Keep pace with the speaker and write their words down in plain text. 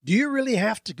Do you really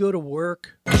have to go to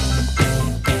work?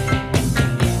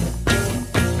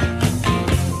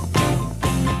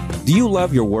 Do you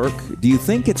love your work? Do you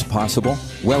think it's possible?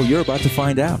 Well, you're about to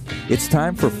find out. It's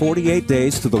time for 48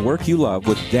 Days to the Work You Love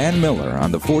with Dan Miller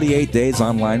on the 48 Days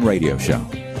Online Radio Show.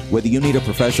 Whether you need a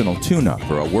professional tune-up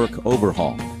or a work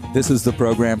overhaul, this is the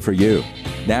program for you.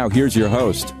 Now, here's your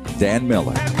host, Dan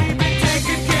Miller.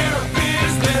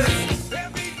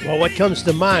 Well, what comes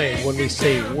to mind when we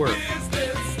say work?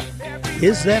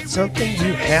 Is that something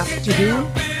you have to do?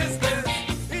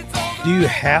 Do you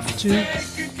have to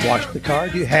wash the car?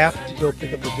 Do you have to go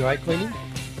pick up the dry cleaning?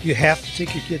 Do you have to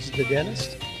take your kids to the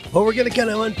dentist? Well, we're going to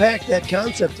kind of unpack that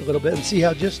concept a little bit and see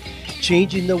how just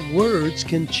changing the words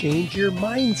can change your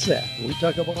mindset. We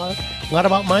talk a lot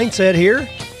about mindset here.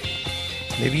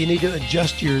 Maybe you need to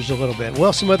adjust yours a little bit.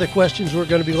 Well, some other questions we're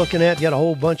going to be looking at. Got a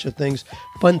whole bunch of things,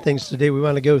 fun things today we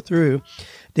want to go through.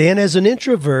 Dan, as an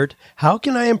introvert, how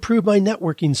can I improve my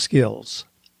networking skills?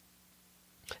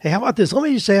 Hey, how about this? Let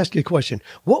me just ask you a question.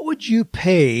 What would you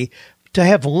pay to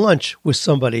have lunch with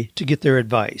somebody to get their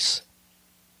advice?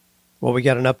 Well, we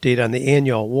got an update on the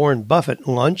annual Warren Buffett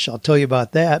lunch. I'll tell you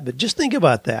about that, but just think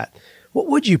about that. What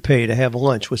would you pay to have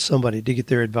lunch with somebody to get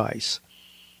their advice?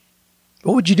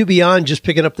 What would you do beyond just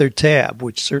picking up their tab,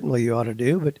 which certainly you ought to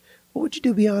do, but what would you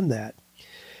do beyond that?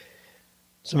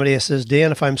 Somebody says,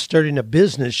 Dan, if I'm starting a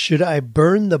business, should I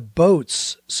burn the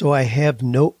boats so I have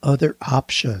no other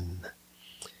option?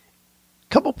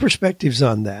 Couple perspectives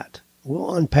on that.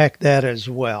 We'll unpack that as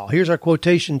well. Here's our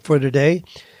quotation for today.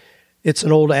 It's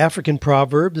an old African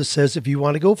proverb that says, if you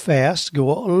want to go fast, go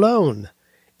alone.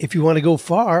 If you want to go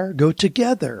far, go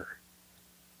together.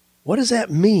 What does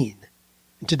that mean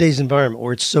in today's environment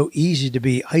where it's so easy to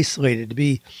be isolated, to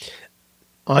be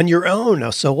on your own, a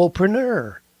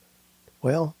solopreneur?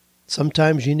 Well,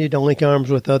 sometimes you need to link arms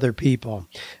with other people.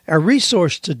 Our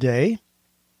resource today,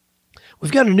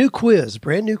 we've got a new quiz,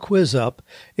 brand new quiz up.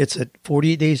 It's at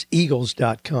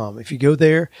 48dayseagles.com. If you go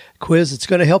there, quiz, it's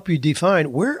going to help you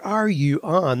define where are you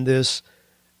on this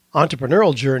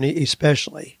entrepreneurial journey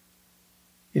especially.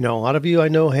 You know, a lot of you I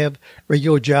know have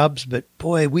regular jobs, but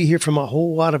boy, we hear from a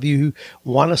whole lot of you who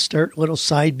want to start little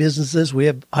side businesses. We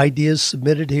have ideas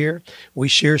submitted here. We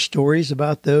share stories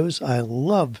about those. I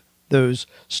love those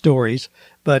stories.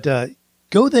 But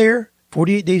go there,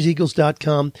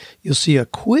 48dayseagles.com. You'll see a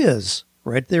quiz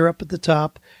right there up at the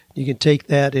top. You can take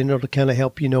that and it'll kind of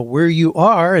help you know where you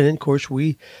are. And then, of course,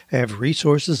 we have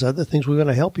resources, other things we want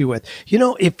to help you with. You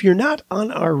know, if you're not on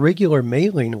our regular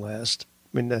mailing list,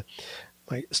 I mean,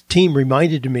 my team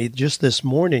reminded me just this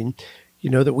morning, you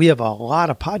know, that we have a lot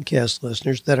of podcast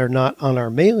listeners that are not on our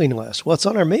mailing list. Well, it's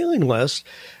on our mailing list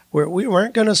where we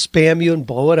weren't going to spam you and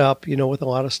blow it up, you know, with a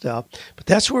lot of stuff. But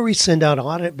that's where we send out a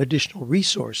lot of additional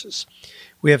resources.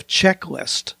 We have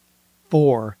checklists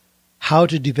for how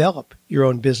to develop your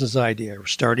own business idea. We're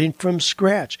starting from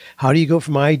scratch. How do you go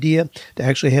from idea to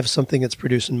actually have something that's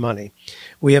producing money?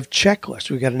 We have checklists.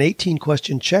 We've got an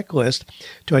 18-question checklist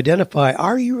to identify,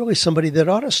 are you really somebody that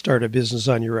ought to start a business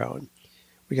on your own?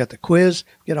 We got the quiz.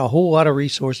 We got a whole lot of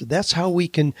resources. That's how we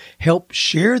can help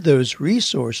share those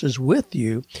resources with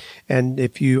you. And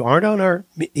if you aren't on our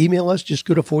email list, just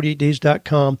go to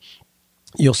 48days.com.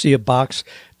 You'll see a box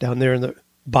down there in the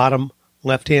bottom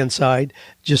left-hand side.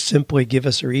 Just simply give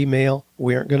us our email.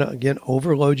 We aren't going to, again,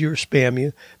 overload you or spam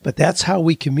you, but that's how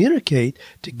we communicate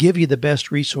to give you the best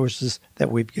resources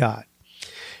that we've got.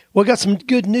 We've got some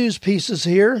good news pieces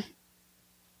here.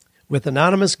 With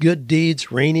anonymous good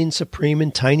deeds reigning supreme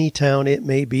in tiny town, it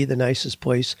may be the nicest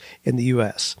place in the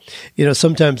U.S. You know,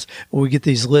 sometimes we get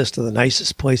these lists of the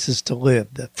nicest places to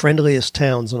live, the friendliest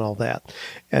towns and all that.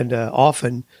 And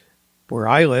often where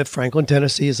I live, Franklin,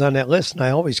 Tennessee, is on that list. And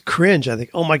I always cringe. I think,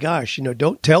 oh my gosh, you know,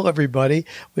 don't tell everybody.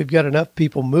 We've got enough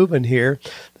people moving here.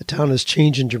 The town is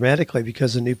changing dramatically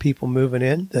because of new people moving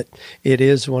in, that it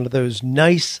is one of those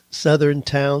nice southern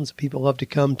towns people love to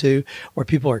come to, where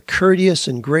people are courteous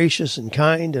and gracious and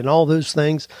kind and all those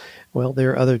things. Well,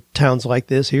 there are other towns like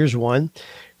this. Here's one.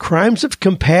 Crimes of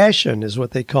compassion is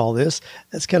what they call this.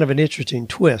 That's kind of an interesting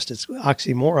twist. It's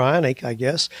oxymoronic, I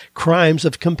guess. Crimes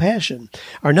of compassion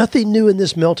are nothing new in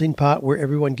this melting pot where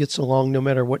everyone gets along no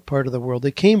matter what part of the world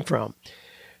they came from.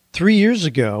 3 years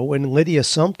ago, when Lydia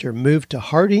Sumter moved to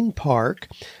Harding Park,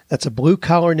 that's a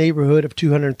blue-collar neighborhood of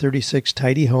 236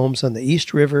 tidy homes on the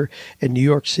East River in New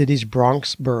York City's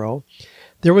Bronx borough,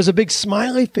 there was a big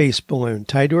smiley face balloon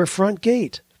tied to her front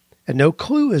gate, and no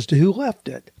clue as to who left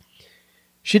it.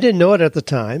 She didn't know it at the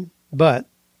time, but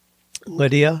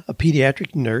Lydia, a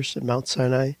pediatric nurse at Mount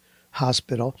Sinai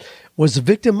hospital, was the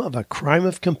victim of a crime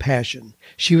of compassion.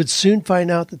 She would soon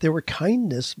find out that there were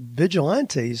kindness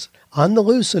vigilantes on the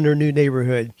loose in her new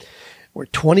neighborhood, where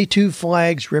 22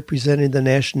 flags representing the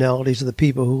nationalities of the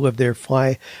people who live there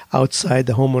fly outside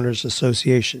the Homeowners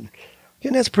Association.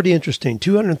 And that's pretty interesting.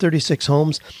 236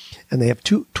 homes, and they have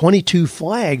 22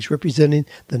 flags representing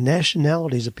the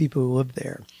nationalities of people who live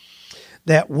there.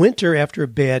 That winter, after a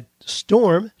bad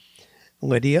storm,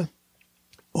 Lydia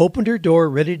opened her door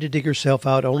ready to dig herself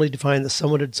out, only to find that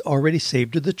someone had already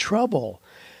saved her the trouble.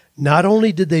 Not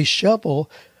only did they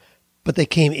shovel, but they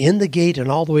came in the gate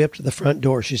and all the way up to the front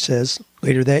door, she says.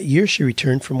 Later that year, she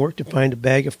returned from work to find a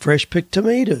bag of fresh-picked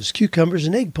tomatoes, cucumbers,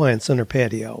 and eggplants on her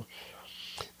patio.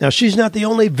 Now, she's not the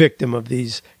only victim of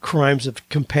these crimes of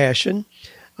compassion.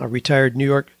 Retired New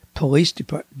York Police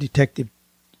Detective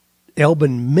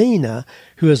Elbin Mena,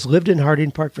 who has lived in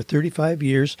Harding Park for 35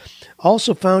 years,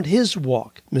 also found his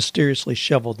walk mysteriously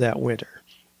shoveled that winter.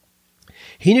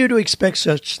 He knew to expect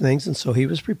such things, and so he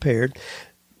was prepared,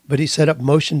 but he set up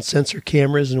motion sensor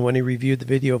cameras, and when he reviewed the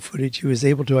video footage, he was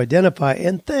able to identify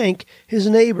and thank his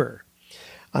neighbor.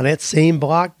 On that same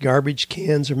block, garbage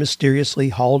cans are mysteriously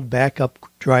hauled back up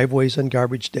driveways on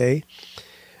garbage day.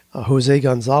 Jose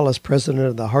Gonzalez, president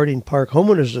of the Harding Park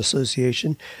Homeowners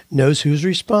Association, knows who's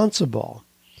responsible.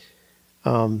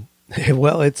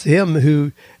 Well, it's him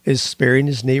who is sparing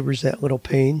his neighbors that little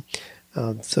pain.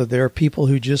 So there are people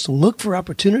who just look for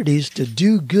opportunities to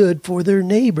do good for their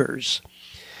neighbors.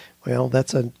 Well,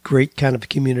 that's a great kind of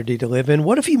community to live in.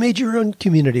 What if you made your own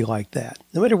community like that?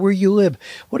 No matter where you live,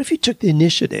 what if you took the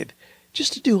initiative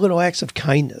just to do little acts of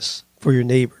kindness for your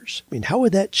neighbors? I mean, how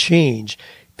would that change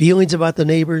feelings about the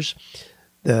neighbors,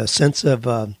 the sense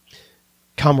of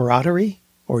camaraderie,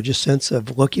 or just sense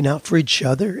of looking out for each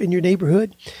other in your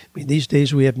neighborhood? I mean, these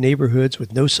days we have neighborhoods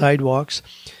with no sidewalks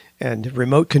and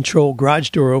remote control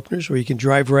garage door openers where you can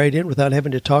drive right in without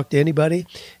having to talk to anybody.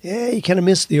 Yeah, you kind of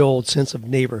miss the old sense of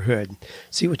neighborhood.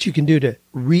 See what you can do to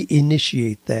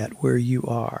reinitiate that where you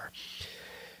are.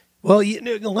 Well,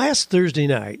 last Thursday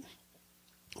night,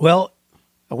 a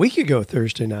week ago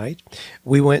Thursday night,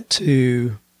 we went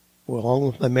to, along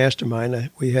with my mastermind,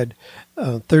 we had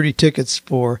 30 tickets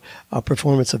for a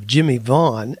performance of Jimmy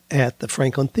Vaughn at the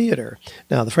Franklin Theater.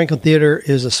 Now, the Franklin Theater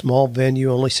is a small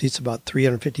venue, only seats about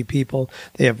 350 people.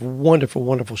 They have wonderful,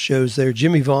 wonderful shows there.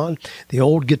 Jimmy Vaughn, the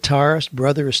old guitarist,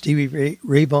 brother of Stevie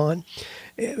Ray Vaughan,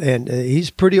 and he's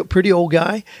pretty old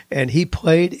guy, and he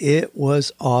played. It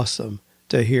was awesome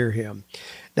to hear him.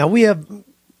 Now, we have...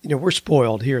 we're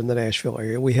spoiled here in the Nashville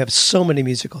area. We have so many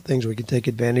musical things we can take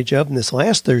advantage of. And this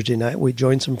last Thursday night, we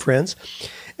joined some friends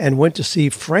and went to see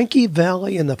Frankie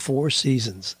Valli and the Four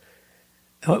Seasons.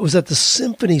 Now, it was at the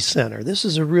Symphony Center. This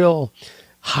is a real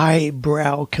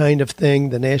highbrow kind of thing.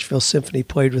 The Nashville Symphony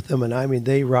played with them, and I mean,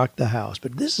 they rocked the house.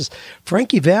 But this is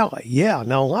Frankie Valli. Yeah,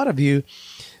 now a lot of you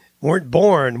weren't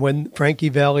born when Frankie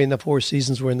Valli and the Four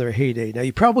Seasons were in their heyday. Now,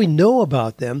 you probably know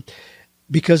about them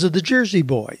because of the Jersey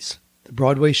Boys.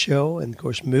 Broadway show and, of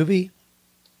course,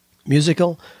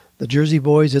 musical, The Jersey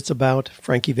Boys. It's about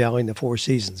Frankie Valli and the Four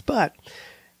Seasons. But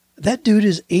that dude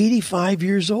is 85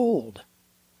 years old.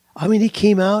 I mean, he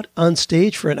came out on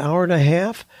stage for an hour and a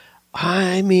half.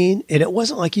 I mean, and it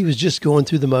wasn't like he was just going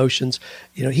through the motions.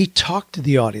 He talked to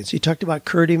the audience. He talked about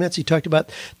current events. He talked about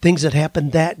things that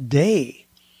happened that day.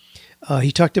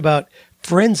 He talked about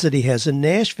friends that he has in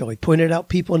Nashville. He pointed out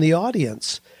people in the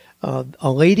audience. A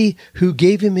lady who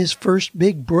gave him his first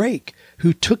big break,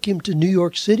 who took him to New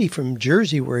York City from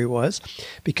Jersey where he was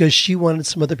because she wanted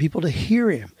some other people to hear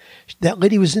him. That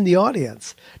lady was in the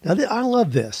audience. Now, I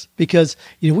love this because,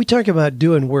 we talk about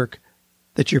doing work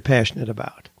that you're passionate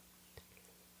about.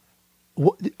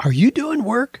 Are you doing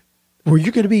work where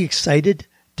you're going to be excited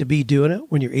to be doing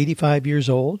it when you're 85 years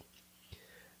old?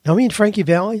 Now, me and Frankie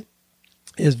Valli,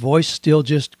 his voice still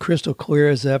just crystal clear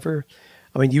as ever.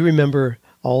 I mean, you remember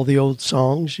all the old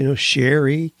songs,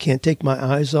 Sherry, Can't Take My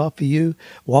Eyes Off of You,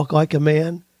 Walk Like a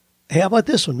Man. Hey, how about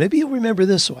this one? Maybe you'll remember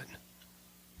this one.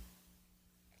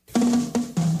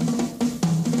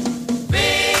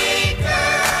 Big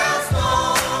girls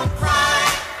don't cry.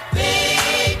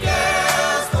 Big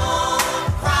girls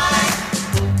don't cry.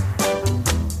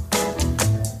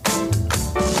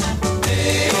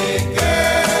 Big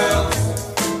girls,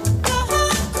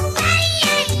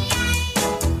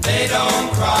 they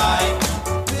don't cry.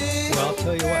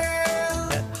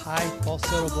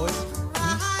 Falsetto voice, he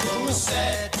still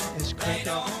is cranked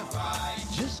up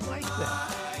just like that.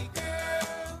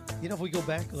 If we go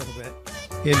back a little bit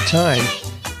in time,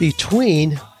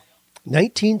 between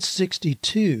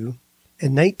 1962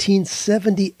 and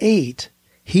 1978,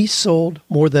 he sold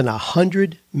more than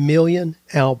 100 million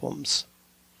albums.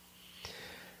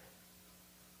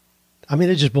 I mean,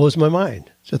 it just blows my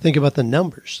mind. So think about the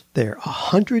numbers there.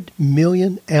 100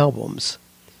 million albums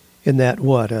in that,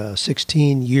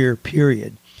 16-year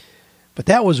period. But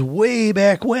that was way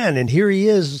back when, and here he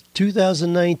is,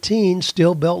 2019,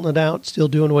 still belting it out, still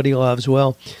doing what he loves.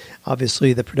 Well,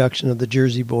 obviously the production of the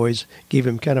Jersey Boys gave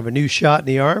him kind of a new shot in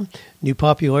the arm, new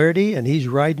popularity, and he's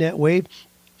riding that wave.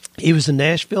 He was in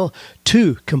Nashville,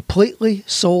 2 completely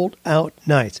sold out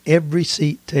nights, every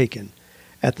seat taken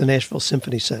at the Nashville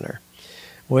Symphony Center.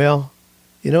 Well,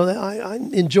 you know, I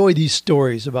enjoy these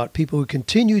stories about people who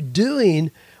continue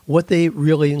doing what they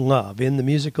really love in the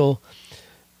musical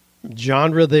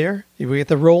genre there. We get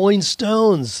the Rolling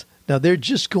Stones. Now they're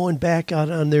just going back out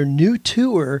on their new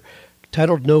tour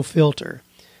titled No Filter.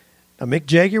 Now Mick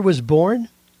Jagger was born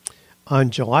on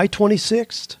July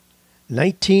 26th,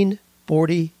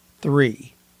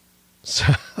 1943. So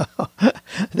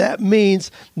that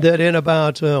means that in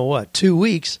about, 2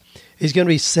 weeks, he's going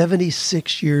to be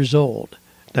 76 years old.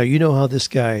 Now, you know how this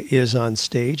guy is on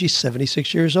stage. He's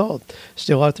 76 years old,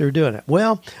 still out there doing it.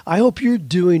 Well, I hope you're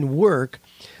doing work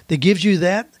that gives you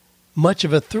that much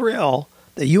of a thrill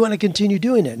that you want to continue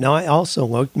doing it. Now, I also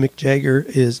looked, Mick Jagger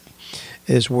is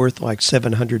worth like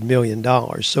 $700 million.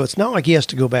 So it's not like he has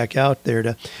to go back out there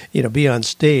to, be on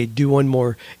stage, do one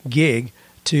more gig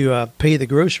to pay the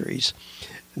groceries.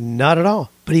 Not at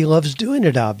all. But he loves doing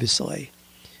it, obviously.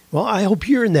 Well, I hope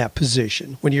you're in that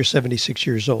position when you're 76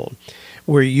 years old,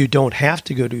 where you don't have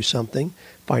to go do something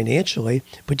financially,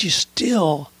 but you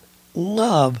still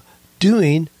love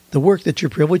doing the work that you're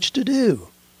privileged to do.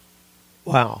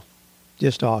 Wow,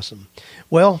 just awesome.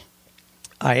 Well,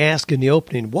 I asked in the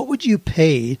opening, what would you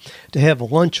pay to have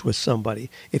lunch with somebody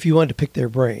if you wanted to pick their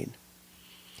brain?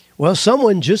 Well,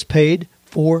 someone just paid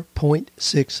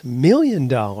 $4.6 million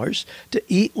to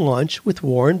eat lunch with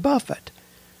Warren Buffett.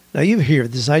 Now, you hear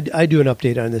this. I do an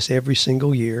update on this every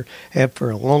single year, have for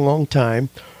a long, long time.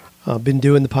 I've been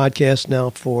doing the podcast now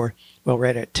for,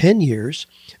 right at 10 years.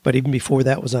 But even before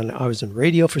that, I was in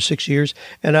radio for 6 years.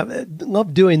 And I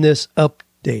love doing this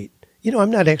update. I'm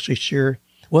not actually sure.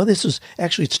 Well,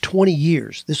 it's 20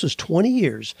 years. This was 20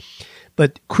 years.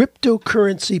 But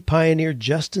cryptocurrency pioneer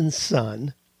Justin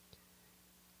Sun,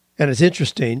 and it's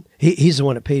interesting, he's the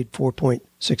one that paid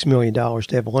 $4.6 million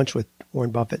to have lunch with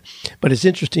Warren Buffett. But it's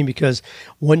interesting because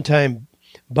one time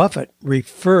Buffett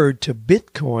referred to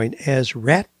Bitcoin as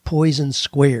rat poison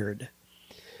squared.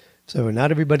 So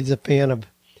not everybody's a fan of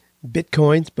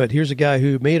Bitcoins, but here's a guy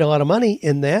who made a lot of money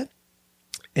in that,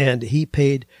 and he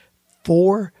paid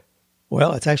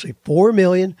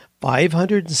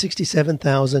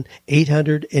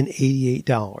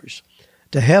 $4,567,888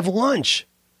 to have lunch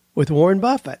with Warren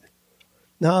Buffett.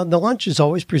 Now, the lunch is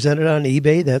always presented on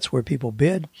eBay. That's where people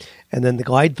bid. And then the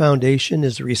Glide Foundation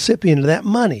is the recipient of that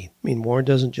money. I mean, Warren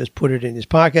doesn't just put it in his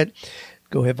pocket,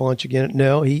 go have lunch again.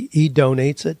 No, he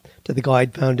donates it to the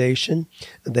Glide Foundation.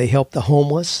 They help the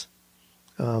homeless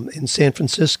in San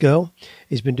Francisco.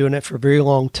 He's been doing that for a very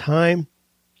long time.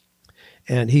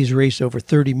 And he's raised over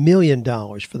 $30 million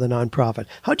for the nonprofit.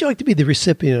 How'd you like to be the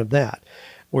recipient of that?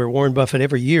 Where Warren Buffett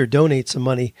every year donates some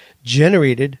money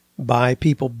generated by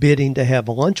people bidding to have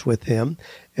lunch with him,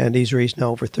 and he's raised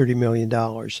now over $30 million.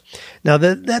 Now,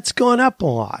 that's gone up a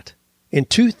lot. In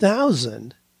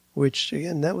 2000, which,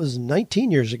 again, that was 19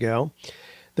 years ago,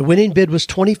 the winning bid was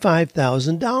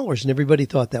 $25,000, and everybody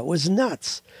thought that was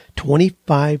nuts.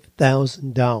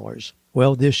 $25,000.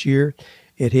 Well, this year,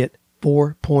 it hit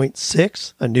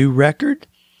 4.6, a new record,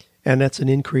 and that's an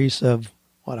increase of,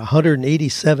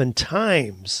 187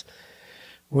 times.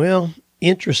 Well,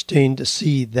 interesting to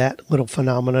see that little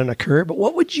phenomenon occur, but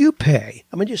what would you pay?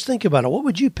 I mean, just think about it. What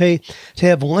would you pay to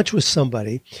have lunch with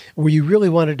somebody where you really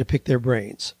wanted to pick their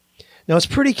brains? Now, it's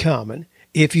pretty common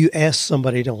if you ask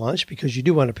somebody to lunch because you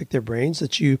do want to pick their brains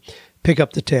that you pick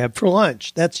up the tab for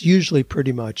lunch. That's usually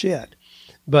pretty much it.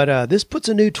 But this puts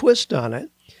a new twist on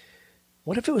it.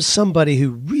 What if it was somebody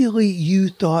who really you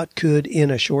thought could,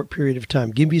 in a short period of time,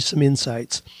 give you some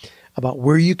insights about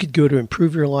where you could go to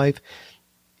improve your life,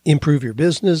 improve your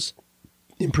business,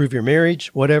 improve your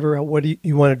marriage, whatever, what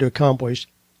you wanted to accomplish?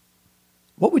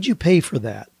 What would you pay for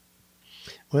that?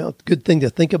 Well, good thing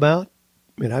to think about.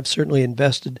 I mean, I've certainly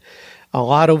invested a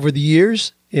lot over the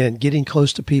years in getting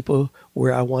close to people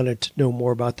where I wanted to know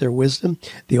more about their wisdom.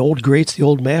 The old greats, the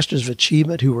old masters of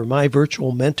achievement who were my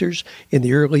virtual mentors in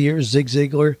the early years, Zig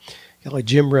Ziglar, like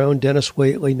Jim Rohn, Dennis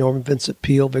Waitley, Norman Vincent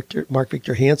Peale, Mark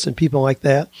Victor Hansen, people like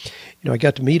that. I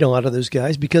got to meet a lot of those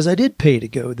guys because I did pay to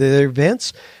go to their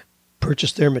events,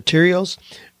 purchase their materials,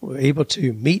 were able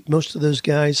to meet most of those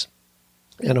guys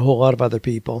and a whole lot of other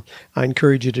people. I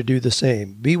encourage you to do the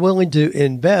same. Be willing to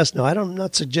invest. Now, I'm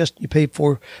not suggesting you pay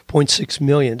 $4.6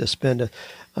 million to spend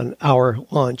an hour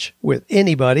lunch with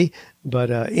anybody, but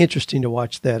interesting to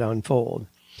watch that unfold.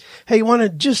 Hey, you want to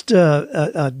just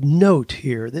a note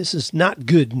here. This is not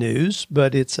good news,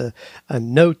 but it's a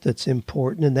note that's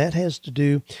important, and that has to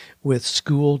do with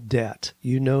school debt.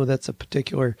 You know, that's a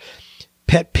particular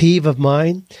pet peeve of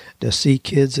mine, to see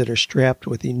kids that are strapped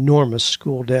with enormous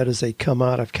school debt as they come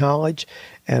out of college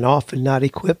and often not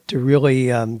equipped to really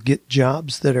get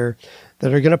jobs that are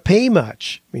going to pay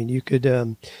much. I mean, you could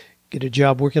get a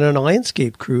job working on a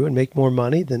landscape crew and make more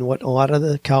money than what a lot of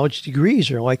the college degrees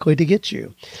are likely to get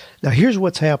you. Now, here's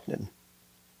what's happening.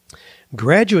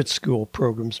 Graduate school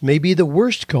programs may be the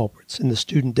worst culprits in the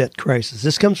student debt crisis.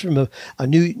 This comes from a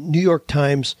New York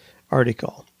Times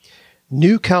article.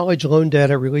 New college loan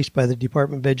data released by the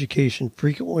Department of Education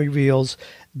frequently reveals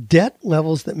debt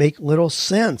levels that make little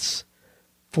sense.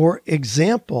 For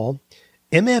example,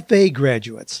 MFA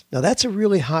graduates. Now, that's a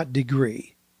really hot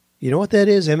degree. You know what that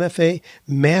is? MFA,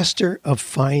 Master of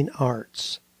Fine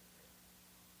Arts.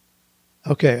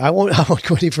 Okay, I won't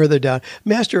go any further down.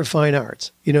 Master of Fine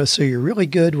Arts. You know, so you're really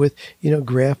good with,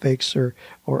 graphics or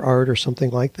art or something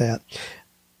like that.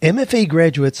 MFA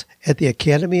graduates at the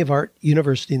Academy of Art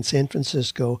University in San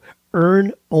Francisco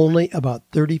earn only about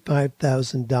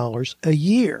 $35,000 a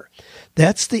year.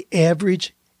 That's the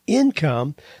average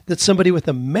income that somebody with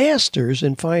a master's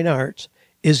in fine arts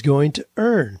is going to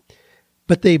earn.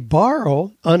 But they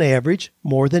borrow, on average,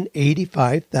 more than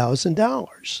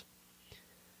 $85,000.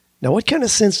 Now, what kind of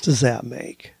sense does that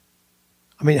make?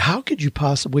 I mean, how could you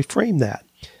possibly frame that?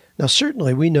 Now,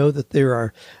 certainly we know that there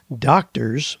are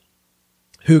doctors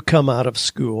who come out of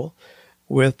school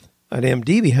with an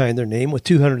MD behind their name with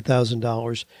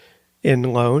 $200,000 in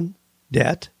loan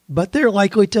debt, but they're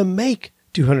likely to make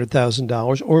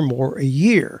 $200,000 or more a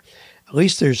year. At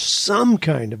least there's some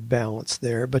kind of balance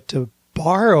there, but to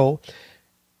borrow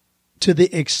to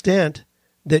the extent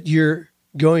that you're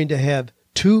going to have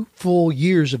 2 full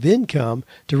years of income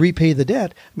to repay the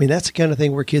debt, I mean, that's the kind of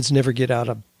thing where kids never get out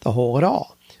of the hole at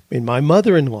all. I mean, my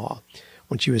mother-in-law,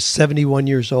 when she was 71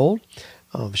 years old,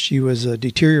 she was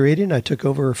deteriorating. I took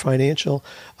over her financial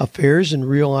affairs and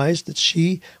realized that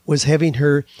she was having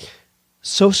her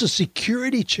Social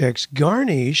Security checks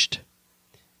garnished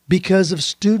because of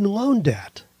student loan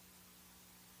debt.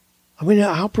 I mean,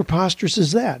 how preposterous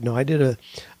is that? No, I did a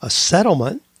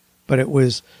settlement, but it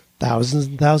was thousands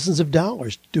and thousands of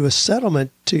dollars to do a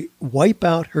settlement to wipe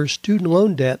out her student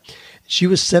loan debt. She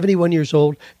was 71 years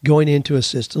old going into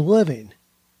assisted living.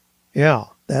 Yeah.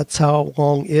 That's how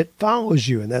long it follows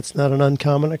you, and that's not an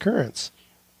uncommon occurrence.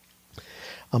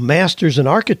 A master's in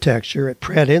architecture at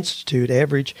Pratt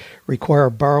Institute require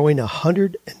borrowing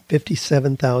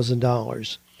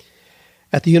 $157,000.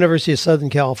 At the University of Southern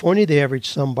California, the average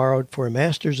sum borrowed for a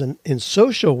master's in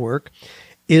social work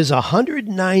is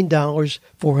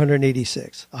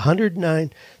 $109,486.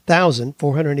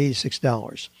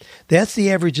 $109,486. That's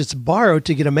the average that's borrowed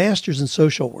to get a master's in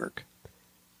social work.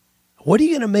 What are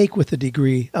you going to make with a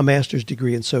master's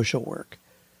degree in social work?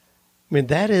 I mean,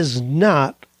 that is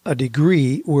not a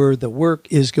degree where the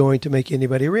work is going to make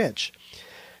anybody rich.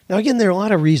 Now, again, there are a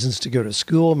lot of reasons to go to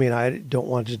school. I mean, I don't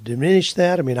want to diminish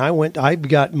that. I mean, I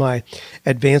got my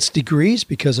advanced degrees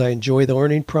because I enjoy the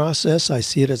learning process. I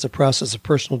see it as a process of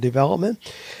personal development.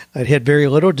 It had very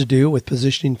little to do with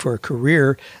positioning for a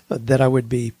career that I would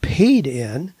be paid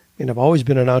in. And I've always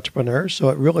been an entrepreneur, so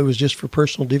it really was just for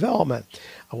personal development.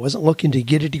 I wasn't looking to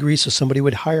get a degree so somebody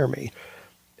would hire me.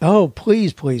 Oh,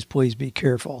 please, please, please be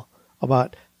careful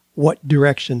about what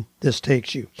direction this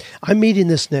takes you. I'm meeting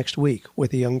this next week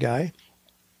with a young guy,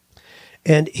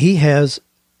 and he has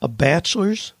a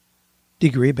bachelor's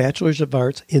degree, Bachelor's of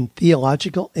Arts, in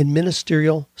Theological and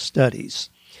Ministerial Studies.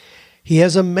 He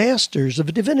has a Master's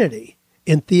of Divinity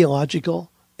in Theological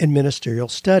and Ministerial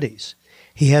Studies.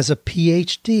 He has a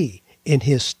PhD in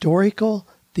Historical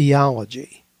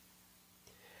Theology.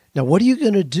 Now, what are you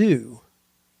going to do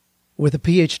with a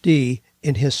PhD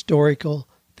in Historical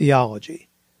Theology?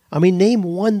 I mean, name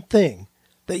one thing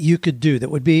that you could do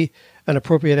that would be an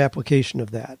appropriate application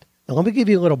of that. Now, let me give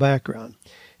you a little background.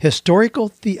 Historical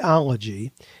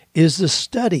theology is the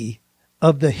study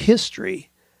of the history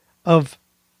of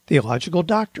theological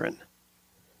doctrine.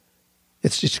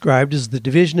 It's described as the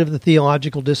division of the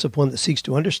theological discipline that seeks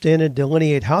to understand and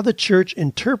delineate how the church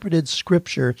interpreted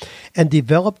Scripture and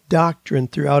developed doctrine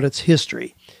throughout its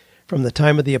history, from the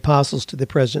time of the apostles to the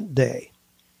present day.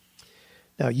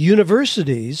 Now,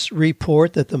 universities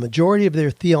report that the majority of their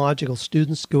theological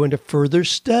students go into further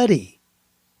study.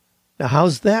 Now,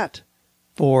 how's that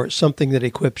for something that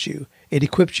equips you. It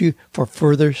equips you for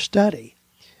further study.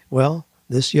 Well,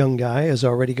 this young guy has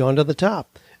already gone to the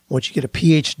top. Once you get a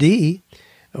PhD,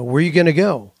 where are you going to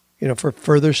go, for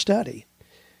further study?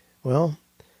 Well,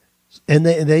 and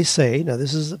they say, now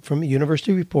this is from a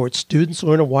university report, students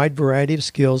learn a wide variety of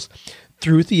skills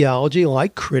through theology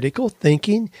like critical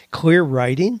thinking, clear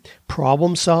writing,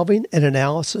 problem solving, and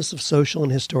analysis of social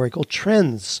and historical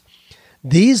trends.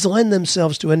 These lend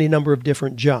themselves to any number of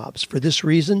different jobs. For this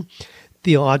reason,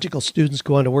 theological students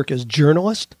go on to work as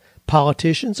journalists,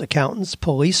 politicians, accountants,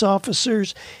 police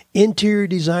officers, interior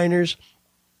designers.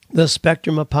 The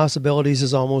spectrum of possibilities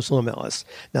is almost limitless.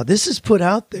 Now, this is put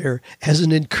out there as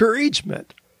an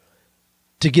encouragement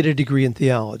to get a degree in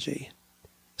theology.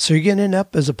 So you're going to end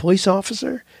up as a police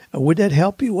officer? Would that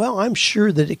help you? Well, I'm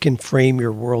sure that it can frame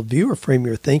your worldview or frame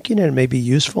your thinking, and it may be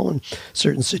useful in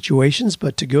certain situations,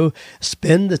 but to go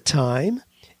spend the time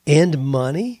and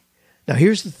money. Now,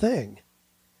 here's the thing.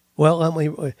 Well,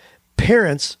 as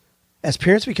parents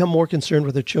become more concerned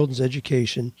with their children's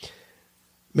education,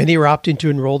 many are opting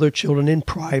to enroll their children in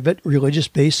private,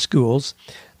 religious-based schools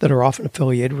that are often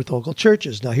affiliated with local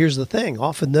churches. Now, here's the thing.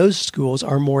 Often those schools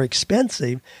are more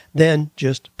expensive than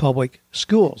just public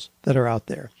schools that are out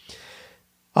there.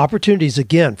 Opportunities,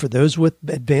 again, for those with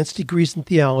advanced degrees in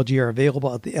theology are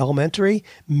available at the elementary,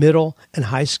 middle, and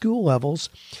high school levels,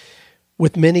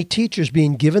 with many teachers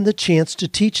being given the chance to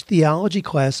teach theology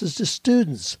classes to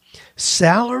students.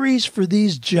 Salaries for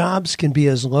these jobs can be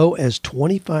as low as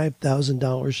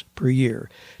 $25,000 per year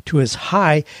to as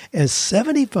high as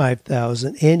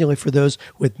 $75,000 annually for those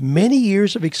with many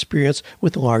years of experience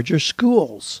with larger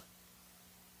schools.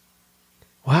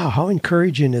 Wow, how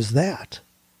encouraging is that?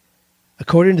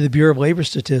 According to the Bureau of Labor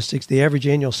Statistics, the average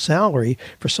annual salary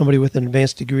for somebody with an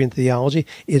advanced degree in theology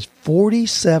is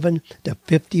 $47,000 to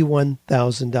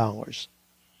 $51,000.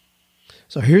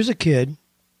 So here's a kid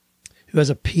who has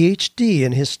a PhD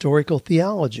in historical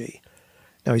theology.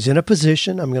 Now he's in a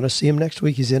position, I'm going to see him next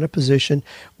week, he's in a position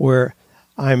where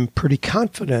I'm pretty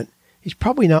confident he's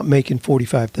probably not making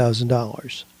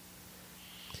 $45,000.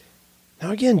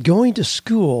 Now again, going to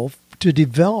school to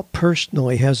develop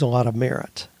personally has a lot of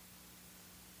merit.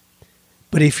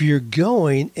 But if you're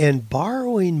going and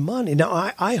borrowing money,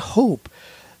 now I hope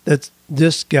that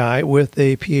this guy with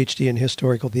a PhD in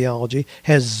historical theology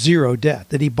has zero debt,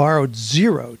 that he borrowed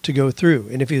zero to go through.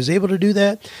 And if he was able to do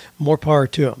that, more power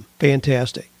to him.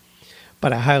 Fantastic.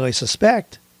 But I highly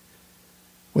suspect,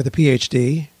 with a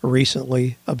PhD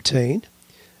recently obtained,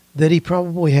 that he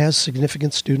probably has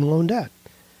significant student loan debt.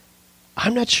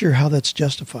 I'm not sure how that's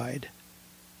justified.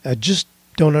 I just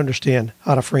don't understand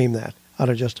how to frame that. How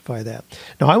to justify that.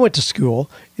 Now, I went to school,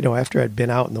 after I'd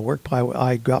been out in the workplace.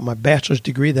 I got my bachelor's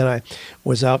degree. Then I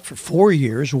was out for 4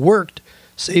 years, worked,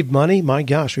 saved money. My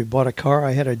gosh, we bought a car.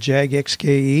 I had a Jag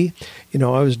XKE.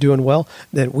 I was doing well.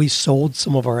 Then we sold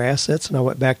some of our assets, and I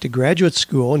went back to graduate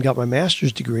school and got my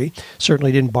master's degree.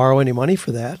 Certainly didn't borrow any money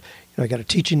for that. I got a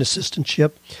teaching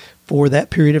assistantship for that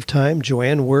period of time.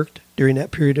 Joanne worked during that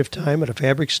period of time at a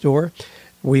fabric store.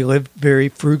 We lived very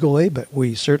frugally, but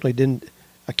we certainly didn't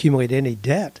accumulate any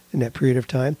debt in that period of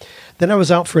time. Then I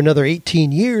was out for another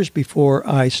 18 years before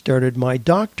I started my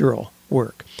doctoral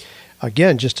work.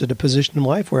 Again, just at a position in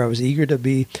life where I was eager to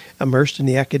be immersed in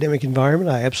the academic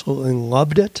environment. I absolutely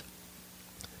loved it.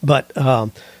 But I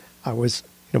was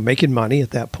making money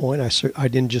at that point. I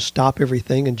didn't just stop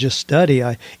everything and just study.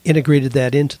 I integrated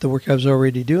that into the work I was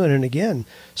already doing. And again,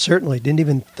 certainly didn't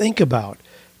even think about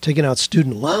taking out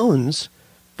student loans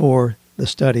for the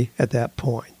study at that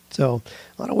point. So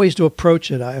a lot of ways to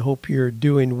approach it. I hope you're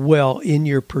doing well in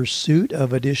your pursuit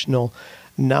of additional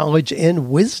knowledge and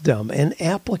wisdom and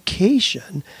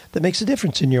application that makes a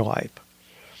difference in your life.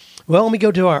 Well, let me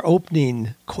go to our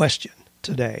opening question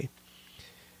today.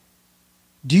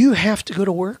 Do you have to go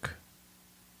to work?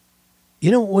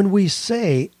 When we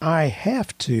say, I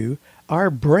have to, our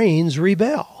brains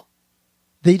rebel.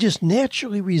 They just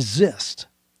naturally resist.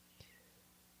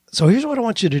 So here's what I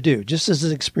want you to do, just as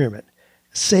an experiment.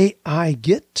 Say, I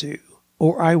get to,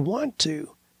 or I want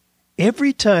to.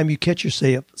 Every time you catch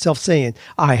yourself saying,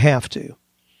 I have to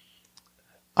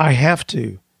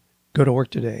go to work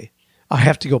today. I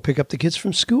have to go pick up the kids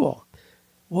from school.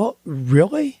 Well,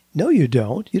 really? No, you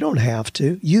don't. You don't have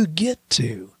to. You get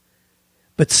to.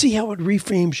 But see how it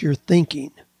reframes your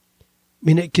thinking.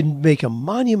 It can make a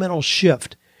monumental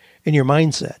shift in your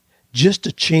mindset just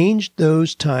to change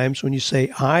those times when you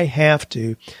say, I have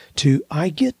to I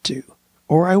get to.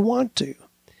 Or I want to.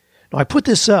 Now, I put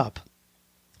this up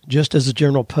just as a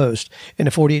general post in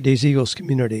the 48 Days Eagles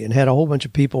community and had a whole bunch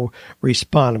of people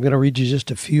respond. I'm going to read you just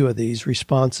a few of these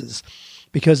responses.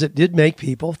 because it did make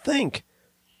people think.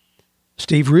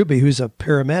 Steve Ruby, who's a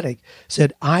paramedic,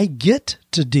 said, I get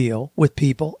to deal with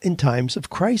people in times of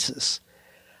crisis.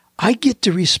 I get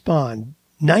to respond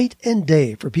night and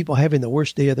day for people having the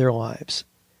worst day of their lives.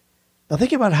 Now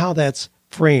think about how that's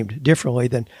framed differently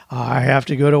than, I have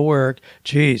to go to work.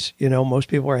 Geez, most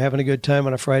people are having a good time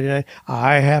on a Friday night.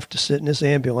 I have to sit in this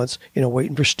ambulance,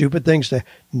 waiting for stupid things to...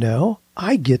 No,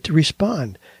 I get to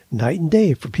respond night and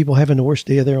day for people having the worst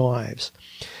day of their lives.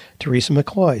 Teresa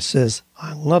McCloy says,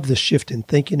 I love this shift in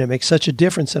thinking. It makes such a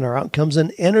difference in our outcomes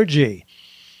and energy.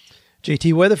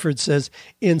 JT Weatherford says,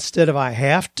 instead of I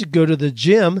have to go to the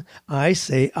gym, I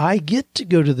say I get to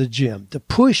go to the gym, to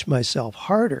push myself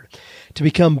harder, to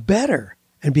become better,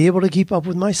 and be able to keep up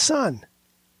with my son.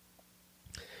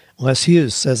 Les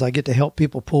Hughes says, I get to help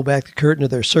people pull back the curtain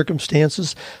of their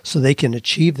circumstances so they can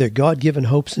achieve their God-given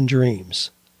hopes and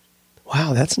dreams.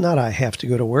 Wow, that's not I have to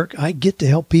go to work. I get to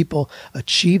help people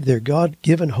achieve their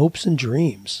God-given hopes and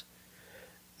dreams.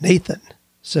 Nathan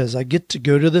says, I get to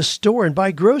go to the store and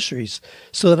buy groceries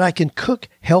so that I can cook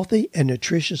healthy and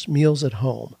nutritious meals at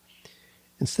home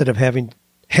instead of having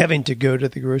to go to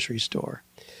the grocery store.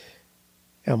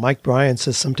 Now, Mike Bryan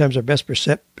says, sometimes our best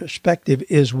perspective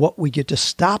is what we get to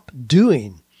stop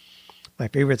doing. My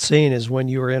favorite saying is, when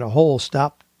you are in a hole,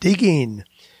 stop digging.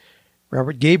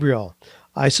 Robert Gabriel,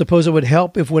 I suppose it would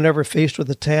help if whenever faced with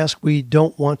a task we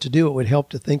don't want to do, it would help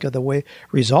to think of the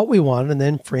result we want and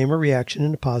then frame a reaction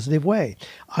in a positive way.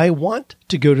 I want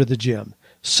to go to the gym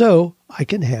so I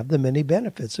can have the many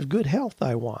benefits of good health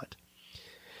I want.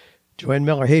 Joanne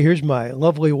Miller, hey, here's my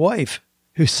lovely wife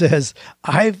who says,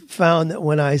 I've found that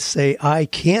when I say I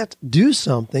can't do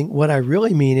something, what I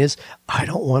really mean is I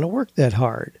don't want to work that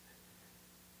hard.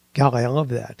 Golly, I love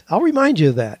that. I'll remind you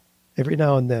of that every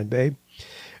now and then, babe.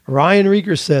 Ryan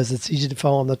Rieger says it's easy to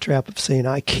fall in the trap of saying,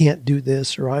 I can't do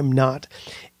this or I'm not.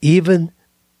 It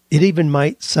even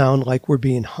might sound like we're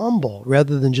being humble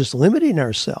rather than just limiting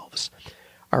ourselves.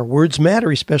 Our words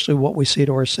matter, especially what we say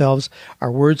to ourselves.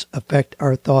 Our words affect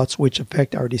our thoughts, which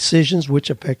affect our decisions, which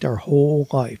affect our whole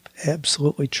life.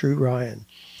 Absolutely true, Ryan.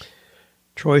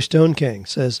 Troy Stone King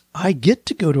says, I get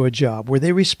to go to a job where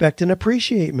they respect and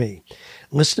appreciate me,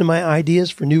 listen to my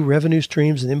ideas for new revenue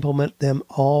streams and implement them,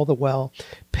 all the while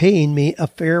paying me a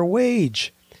fair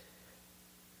wage.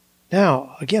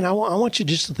 Now, again, I want you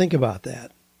just to think about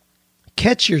that.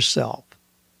 Catch yourself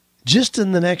just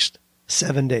in the next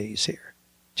 7 days here,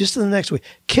 just in the next week.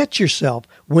 Catch yourself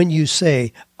when you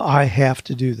say, I have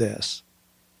to do this.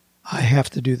 I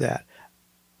have to do that.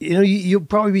 You'll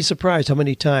probably be surprised how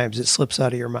many times it slips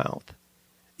out of your mouth.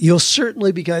 You'll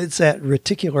certainly, because it's that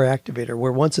reticular activator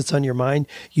where once it's on your mind,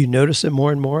 you notice it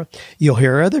more and more. You'll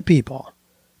hear other people,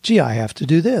 gee, I have to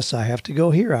do this. I have to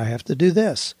go here. I have to do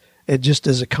this. It just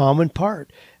is a common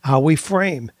part. How we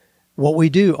frame what we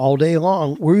do all day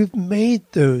long. We've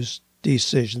made those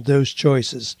decisions, those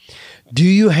choices. Do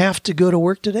you have to go to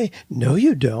work today? No,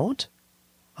 you don't.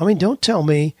 I mean, don't tell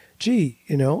me, gee,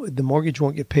 the mortgage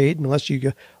won't get paid unless you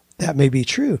go. That may be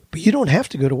true, but you don't have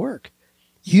to go to work.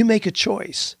 You make a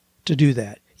choice to do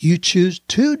that. You choose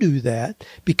to do that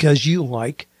because you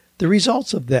like the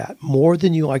results of that more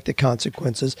than you like the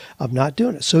consequences of not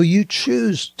doing it. So you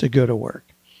choose to go to work.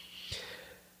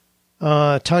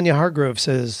 Tanya Hargrove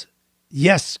says,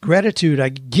 yes, gratitude. I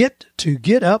get to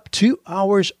get up 2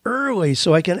 hours early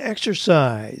so I can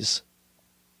exercise.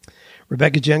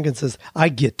 Rebecca Jenkins says, I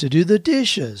get to do the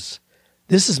dishes.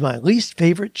 This is my least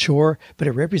favorite chore, but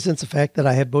it represents the fact that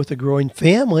I have both a growing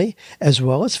family as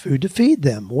well as food to feed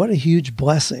them. What a huge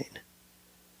blessing.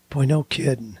 Boy, no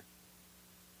kidding.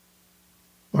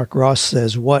 Mark Ross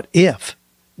says, what if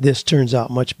this turns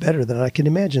out much better than I can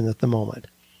imagine at the moment?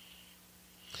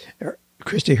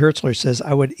 Christy Hertzler says,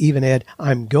 I would even add,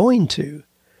 I'm going to,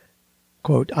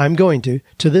 quote, I'm going to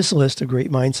this list of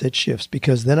great mindset shifts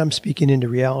because then I'm speaking into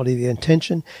reality the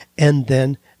intention and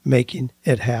then making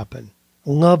it happen.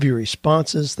 Love your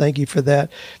responses. Thank you for that.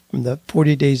 From the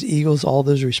 40 Days Eagles, all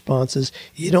those responses.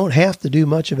 You don't have to do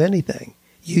much of anything.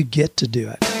 You get to do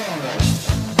it.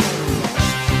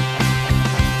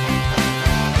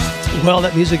 Well,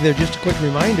 that music there, just a quick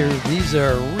reminder, these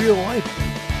are real life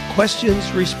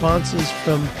questions, responses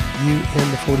from you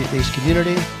in the 40 Days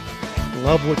community.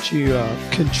 Love what you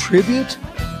contribute,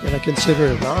 and I consider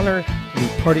it an honor to be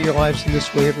part of your lives in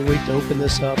this way every week, to open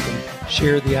this up and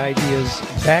share the ideas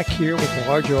back here with a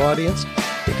larger audience.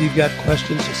 If you've got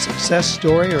questions, a success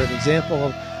story, or an example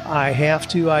of I have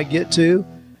to, I get to,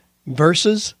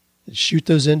 verses, shoot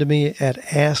those into me at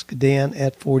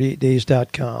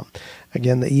askdan@48days.com.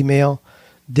 Again, the email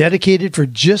dedicated for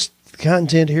just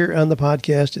content here on the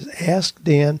podcast is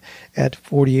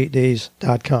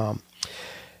askdan@48days.com.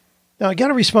 Now, I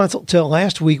got a response till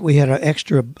last week. We had an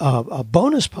extra a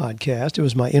bonus podcast. It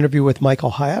was my interview with Michael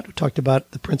Hyatt, who talked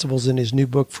about the principles in his new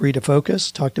book, Free to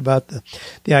Focus, talked about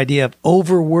the idea of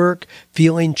overwork,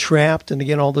 feeling trapped, and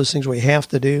again, all those things we have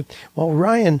to do. Well,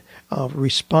 Ryan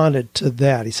responded to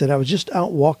that. He said, I was just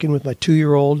out walking with my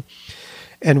 2-year-old,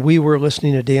 and we were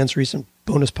listening to Dan's recent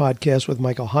bonus podcast with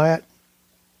Michael Hyatt.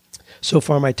 So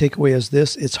far, my takeaway is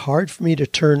this: it's hard for me to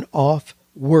turn off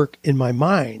work in my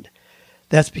mind.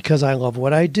 That's because I love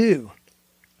what I do.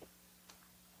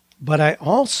 But I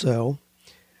also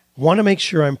want to make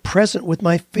sure I'm present with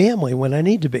my family when I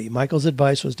need to be. Michael's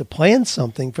advice was to plan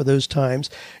something for those times.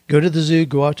 Go to the zoo,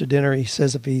 go out to dinner. He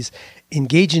says if he's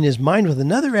engaging his mind with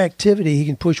another activity, he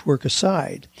can push work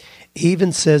aside. He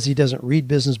even says he doesn't read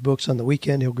business books on the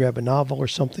weekend. He'll grab a novel or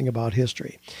something about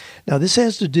history. Now, this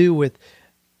has to do with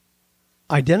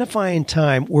identifying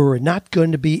time where we're not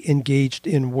going to be engaged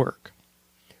in work.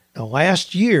 Now,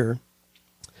 last year,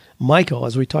 Michael,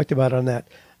 as we talked about on that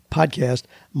podcast,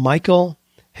 Michael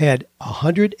had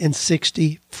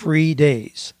 160 free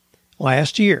days.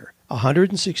 Last year,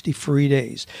 160 free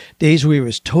days. Days where he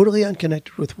was totally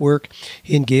unconnected with work.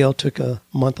 He and Gail took a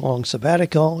month-long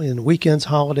sabbatical in weekends,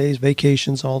 holidays,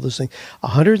 vacations, all those things.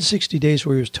 160 days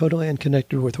where he was totally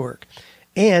unconnected with work.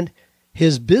 And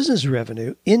his business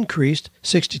revenue increased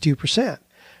 62%.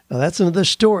 Now, that's another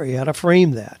story, how to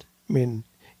frame that. I mean,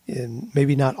 and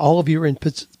maybe not all of you are in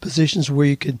positions where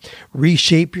you could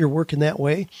reshape your work in that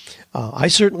way. I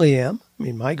certainly am. I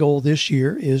mean, my goal this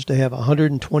year is to have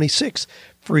 126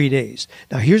 free days.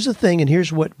 Now, here's the thing, and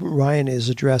here's what Ryan is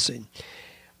addressing.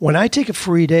 When I take a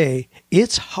free day,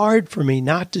 it's hard for me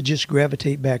not to just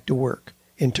gravitate back to work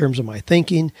in terms of my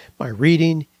thinking, my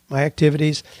reading, my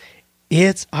activities.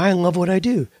 I love what I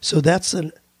do. So that's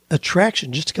an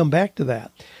attraction, just to come back to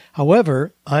that.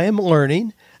 However, I am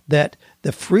learning that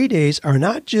the free days are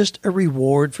not just a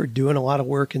reward for doing a lot of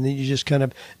work and then you just kind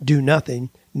of do nothing.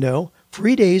 No,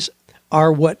 free days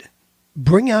are what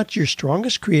bring out your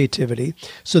strongest creativity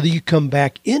so that you come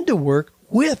back into work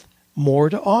with more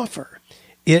to offer.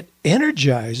 It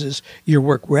energizes your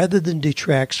work rather than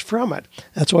detracts from it.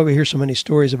 That's why we hear so many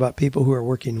stories about people who are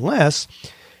working less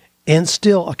and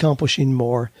still accomplishing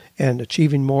more and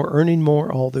achieving more, earning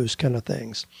more, all those kind of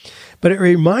things. But it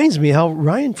reminds me how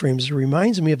Ryan frames it.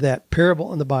 Reminds me of that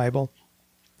parable in the Bible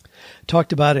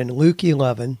talked about in Luke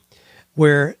 11,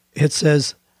 where it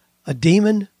says a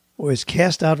demon was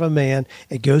cast out of a man.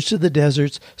 It goes to the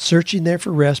deserts, searching there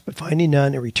for rest, but finding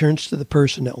none. It returns to the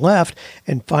person that left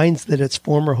and finds that its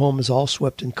former home is all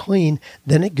swept and clean.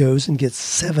 Then it goes and gets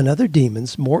 7 other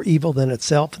demons, more evil than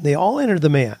itself, and they all enter the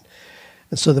man.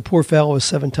 And so the poor fellow was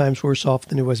 7 times worse off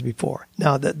than he was before.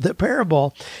 Now, the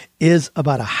parable is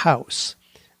about a house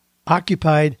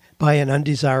occupied by an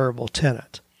undesirable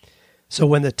tenant. So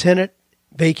when the tenant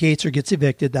vacates or gets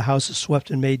evicted, the house is swept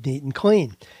and made neat and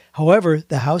clean. However,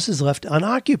 the house is left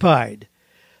unoccupied.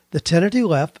 The tenant who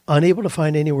left, unable to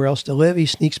find anywhere else to live, he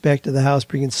sneaks back to the house,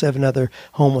 bringing 7 other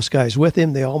homeless guys with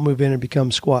him. They all move in and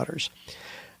become squatters.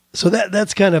 So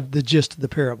that's kind of the gist of the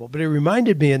parable. But it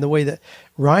reminded me in the way that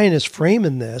Ryan is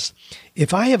framing this,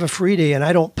 if I have a free day and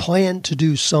I don't plan to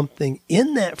do something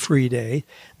in that free day,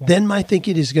 then my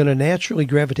thinking is going to naturally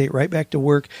gravitate right back to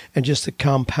work and just the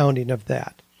compounding of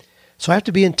that. So I have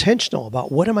to be intentional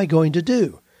about what am I going to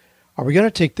do? Are we going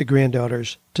to take the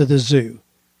granddaughters to the zoo?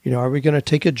 Are we going to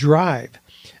take a drive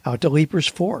out to Leaper's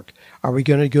Fork? Are we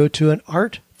going to go to an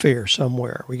art fair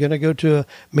somewhere? Are we going to go to a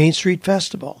Main Street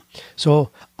festival?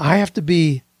 So I have to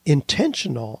be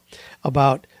intentional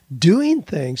about doing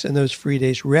things in those free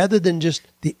days rather than just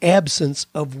the absence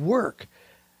of work.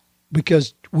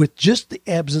 Because with just the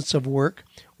absence of work,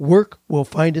 work will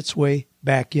find its way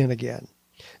back in again.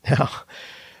 Now,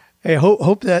 I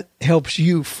hope that helps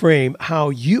you frame how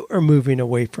you are moving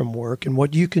away from work and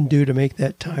what you can do to make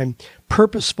that time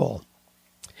purposeful.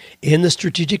 In the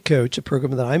Strategic Coach, a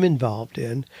program that I'm involved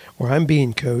in, where I'm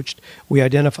being coached, we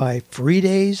identify free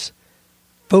days,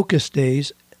 focus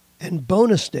days, and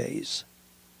bonus days.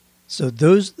 So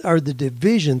those are the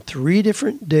division, 3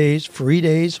 different days: free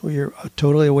days where you're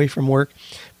totally away from work,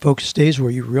 focus days where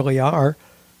you really are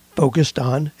focused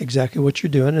on exactly what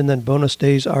you're doing, and then bonus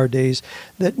days are days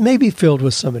that may be filled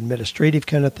with some administrative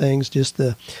kind of things, just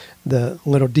the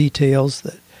little details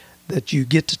that you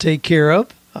get to take care of.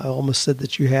 I almost said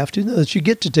that you have to, that you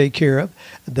get to take care of.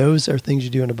 Those are things you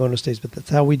do in a bonus days, but that's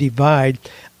how we divide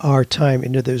our time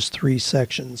into those 3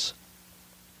 sections.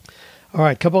 All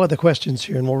right, a couple other questions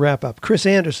here, and we'll wrap up. Chris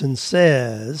Anderson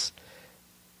says,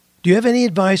 Do you have any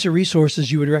advice or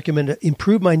resources you would recommend to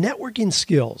improve my networking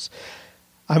skills?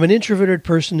 I'm an introverted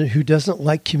person who doesn't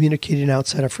like communicating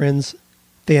outside of friends,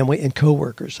 family, and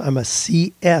coworkers. I'm a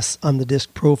CS on the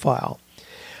DISC profile.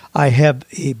 I have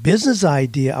a business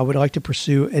idea I would like to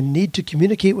pursue and need to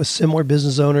communicate with similar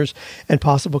business owners and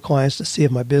possible clients to see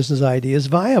if my business idea is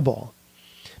viable.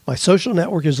 My social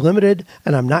network is limited,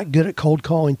 and I'm not good at cold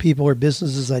calling people or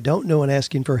businesses I don't know and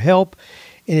asking for help.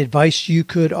 Any advice you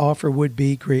could offer would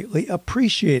be greatly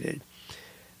appreciated.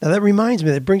 Now that reminds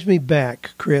me, that brings me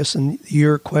back, Chris, and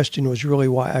your question was really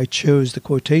why I chose the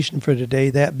quotation for today,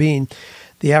 that being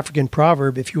the African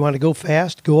proverb, if you want to go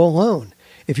fast, go alone.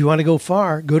 If you want to go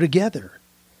far, go together.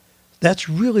 That's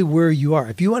really where you are.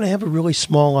 If you want to have a really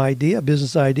small idea, a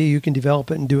business idea, you can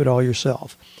develop it and do it all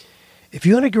yourself. If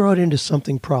you want to grow it into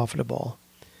something profitable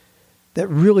that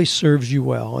really serves you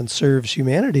well and serves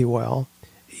humanity well,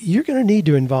 you're going to need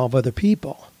to involve other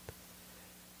people.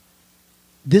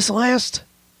 This last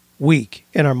week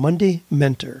in our Monday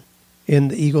Mentor in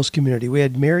the Eagles community, we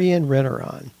had Marianne Renner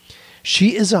on.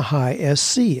 She is a high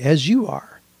SC, as you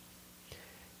are.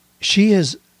 She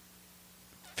has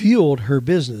fueled her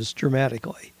business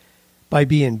dramatically by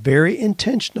being very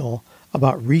intentional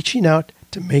about reaching out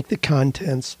to make the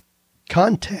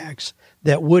contacts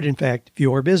that would, in fact,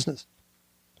 fuel her business.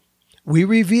 We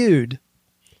reviewed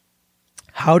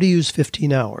how to use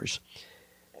 15 hours.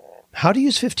 How to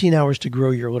use 15 hours to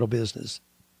grow your little business.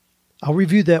 I'll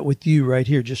review that with you right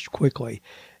here just quickly.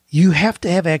 You have to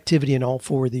have activity in all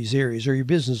four of these areas or your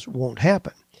business won't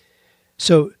happen.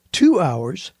 So 2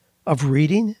 hours of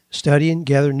reading, studying,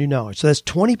 gathering new knowledge. So that's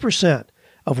 20%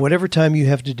 of whatever time you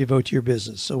have to devote to your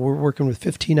business. So we're working with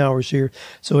 15 hours here.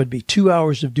 So it'd be 2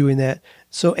 hours of doing that.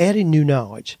 So adding new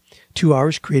knowledge. 2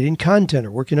 hours creating content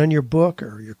or working on your book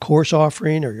or your course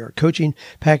offering or your coaching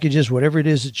packages, whatever it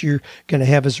is that you're going to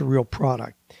have as a real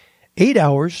product. 8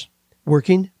 hours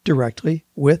working directly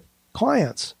with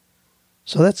clients.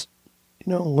 So that's, a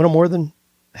little more than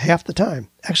half the time.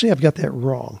 Actually, I've got that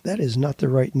wrong. That is not the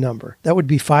right number. That would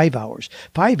be 5 hours.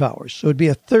 5 hours. So it'd be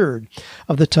a third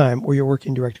of the time where you're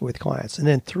working directly with clients. And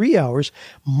then 3 hours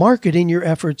marketing your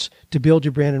efforts to build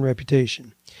your brand and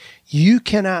reputation. You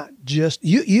cannot just,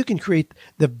 you can create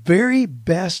the very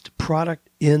best product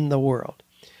in the world,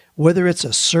 whether it's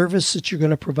a service that you're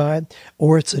going to provide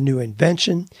or it's a new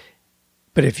invention.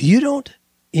 But if you don't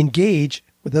engage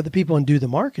with other people and do the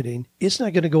marketing, it's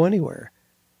not going to go anywhere.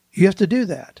 You have to do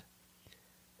that.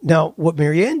 Now, what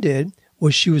Marianne did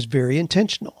was she was very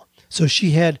intentional. So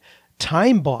she had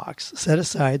time blocks set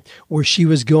aside where she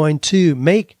was going to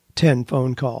make 10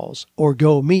 phone calls or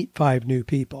go meet 5 new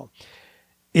people.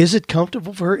 Is it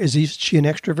comfortable for her? Is she an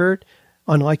extrovert?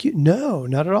 Unlike you? No,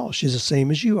 not at all. She's the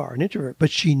same as you are, an introvert.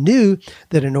 But she knew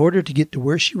that in order to get to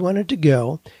where she wanted to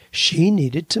go, she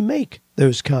needed to make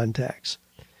those contacts.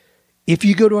 If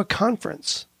you go to a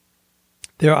conference,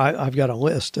 I've got a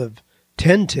list of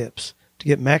 10 tips to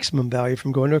get maximum value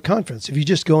from going to a conference. If you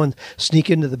just go and sneak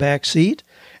into the back seat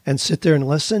and sit there and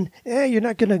listen, you're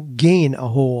not going to gain a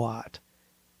whole lot.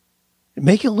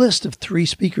 Make a list of 3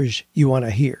 speakers you want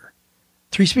to hear,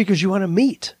 3 speakers you want to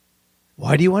meet.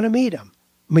 Why do you want to meet them?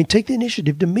 Take the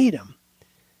initiative to meet them.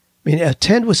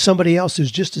 Attend with somebody else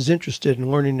who's just as interested in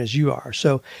learning as you are.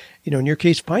 So, in your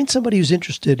case, find somebody who's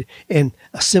interested in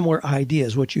a similar idea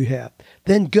as what you have.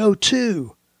 Then go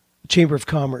to the Chamber of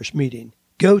Commerce meeting.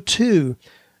 Go to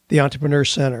the Entrepreneur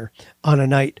Center on a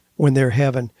night when they're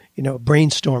having,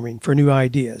 brainstorming for new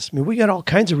ideas. We got all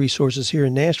kinds of resources here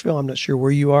in Nashville. I'm not sure where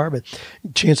you are, but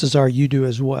chances are you do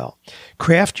as well.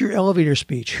 Craft your elevator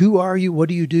speech. Who are you? What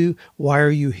do you do? Why are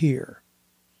you here?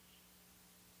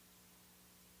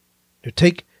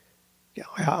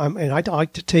 I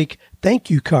like to take thank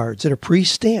you cards that are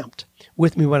pre-stamped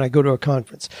with me when I go to a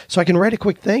conference. So I can write a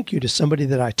quick thank you to somebody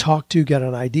that I talked to, got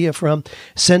an idea from,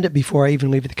 send it before I even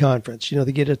leave the conference.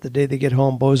 They get it the day they get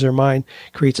home, blows their mind,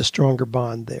 creates a stronger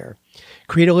bond there.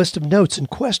 Create a list of notes and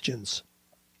questions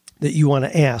that you want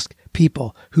to ask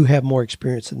people who have more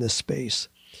experience in this space.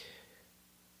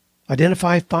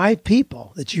 Identify 5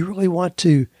 people that you really want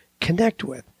to connect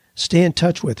with. Stay in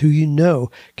touch with, who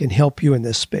can help you in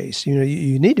this space.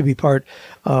 You need to be part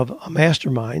of a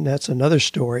mastermind. That's another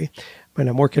story. When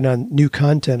I'm working on new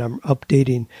content, I'm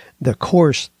updating the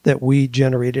course that we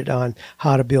generated on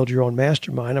how to build your own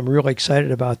mastermind. I'm really excited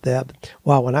about that.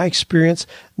 Wow, when I experience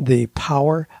the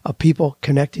power of people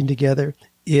connecting together,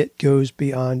 it goes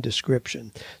beyond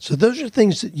description. So those are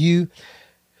things that you're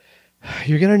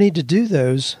going to need to do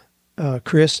those,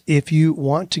 Chris, if you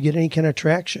want to get any kind of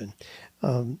traction.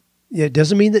 It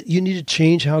doesn't mean that you need to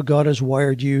change how God has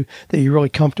wired you, that you're really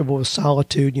comfortable with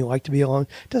solitude and you like to be alone.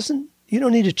 You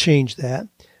don't need to change that.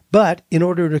 But in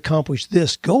order to accomplish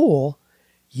this goal,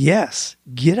 yes,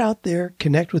 get out there,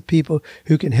 connect with people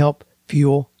who can help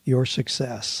fuel your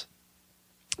success.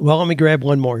 Well, let me grab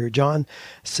one more here. John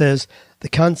says,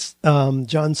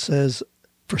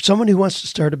 for someone who wants to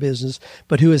start a business,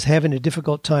 but who is having a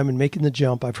difficult time in making the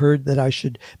jump, I've heard that I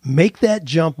should make that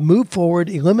jump, move forward,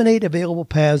 eliminate available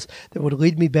paths that would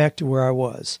lead me back to where I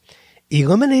was.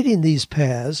 Eliminating these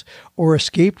paths, or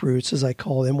escape routes as I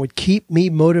call them, would keep me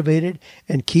motivated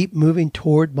and keep moving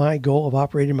toward my goal of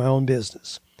operating my own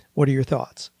business. What are your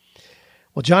thoughts?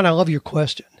 Well, John, I love your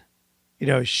question.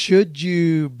 Should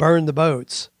you burn the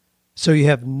boats so you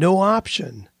have no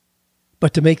option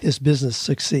but to make this business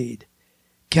succeed?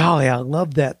 Golly, I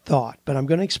love that thought, but I'm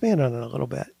going to expand on it a little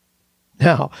bit.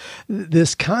 Now,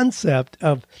 this concept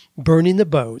of burning the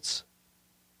boats,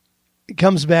 it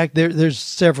comes back, there's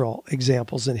several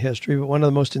examples in history, but one of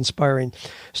the most inspiring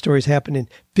stories happened in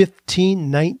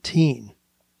 1519.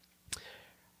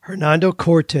 Hernando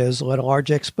Cortez led a large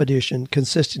expedition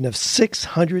consisting of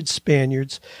 600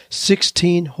 Spaniards,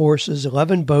 16 horses,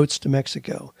 11 boats to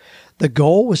Mexico. The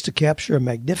goal was to capture a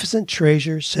magnificent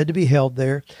treasure said to be held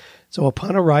there. So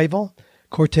upon arrival,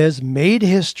 Cortez made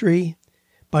history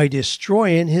by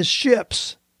destroying his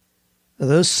ships. Now,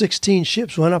 those 16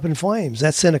 ships went up in flames.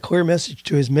 That sent a clear message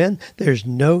to his men. There's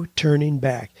no turning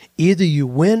back. Either you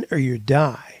win or you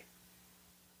die.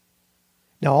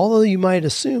 Now, although you might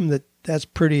assume that that's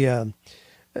pretty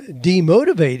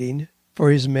demotivating for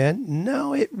his men,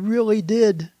 no, it really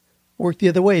did work the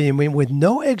other way. I mean, with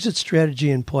no exit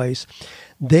strategy in place,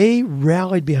 they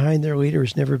rallied behind their leader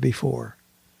as never before.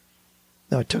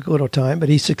 Now, it took a little time, but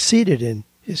he succeeded in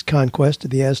his conquest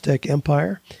of the Aztec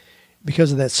Empire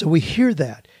because of that. So we hear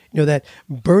that, that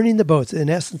burning the boats. In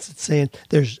essence, it's saying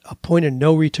there's a point of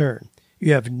no return.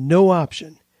 You have no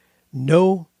option,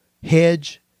 no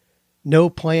hedge, no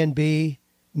plan B,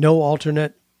 no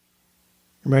alternate.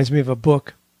 Reminds me of a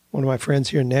book one of my friends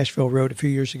here in Nashville wrote a few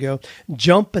years ago.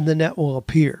 Jump and the net will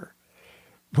appear.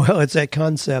 Well, it's that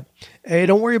concept. Hey,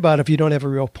 don't worry about it if you don't have a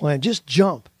real plan. Just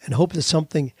jump and hope that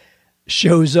something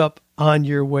shows up on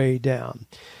your way down.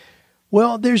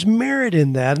 Well, there's merit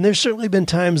in that, and there's certainly been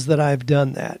times that I've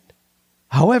done that.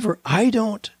 However, I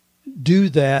don't do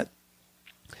that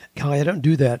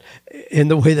in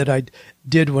the way that I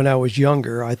did when I was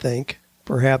younger, I think.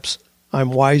 Perhaps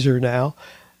I'm wiser now.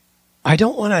 I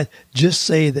don't want to just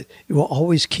say that you will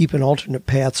always keep an alternate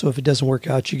path, so if it doesn't work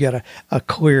out, you got a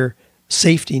clear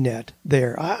safety net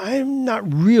there. I'm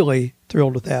not really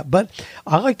thrilled with that, but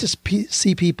I like to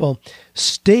see people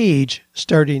stage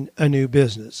starting a new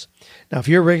business. Now, if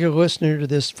you're a regular listener to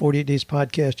this 48 Days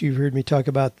podcast, you've heard me talk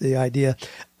about the idea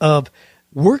of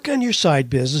work on your side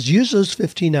business. Use those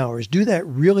 15 hours. Do that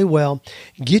really well.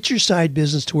 Get your side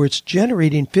business to where it's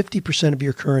generating 50% of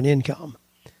your current income.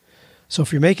 So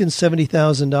if you're making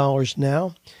 $70,000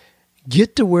 now,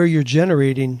 get to where you're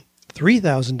generating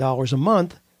 $3,000 a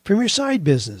month from your side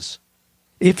business.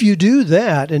 If you do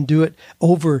that and do it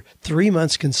over 3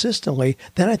 months consistently,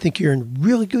 then I think you're in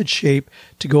really good shape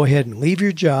to go ahead and leave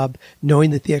your job,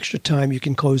 knowing that the extra time you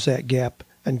can close that gap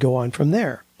and go on from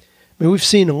there. I mean, we've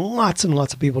seen lots and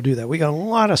lots of people do that. We got a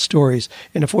lot of stories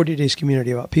in the 40 Days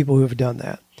community about people who have done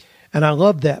that. And I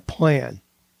love that plan.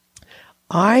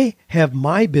 I have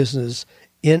my business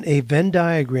in a Venn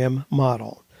diagram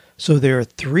model. So there are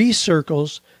 3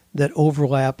 circles that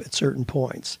overlap at certain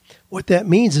points. What that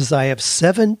means is I have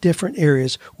 7 different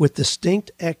areas with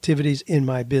distinct activities in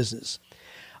my business.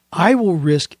 I will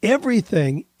risk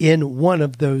everything in one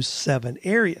of those 7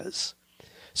 areas.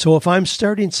 So if I'm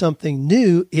starting something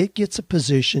new, it gets a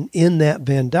position in that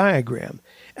Venn diagram,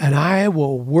 and I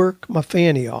will work my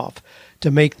fanny off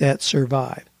to make that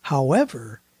survive.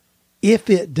 However, if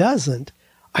it doesn't,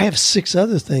 I have 6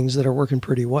 other things that are working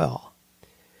pretty well.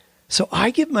 So I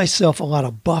give myself a lot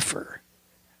of buffer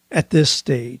at this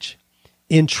stage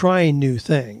in trying new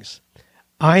things.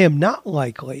 I am not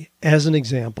likely, as an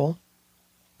example,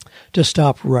 to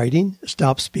stop writing,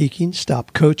 stop speaking,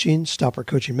 stop coaching, stop our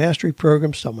coaching mastery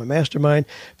program, stop my mastermind,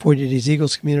 40 Days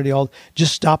Eagles community,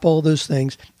 just stop all those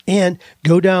things and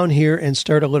go down here and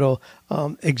start a little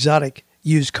exotic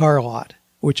used car lot,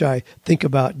 which I think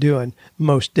about doing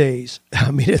most days.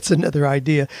 I mean, it's another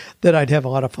idea that I'd have a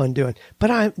lot of fun doing.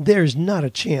 But there's not a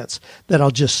chance that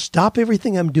I'll just stop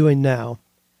everything I'm doing now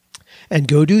and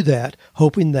go do that,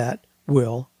 hoping that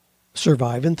will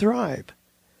survive and thrive.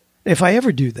 If I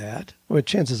ever do that, well,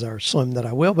 chances are slim that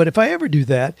I will, but if I ever do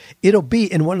that, it'll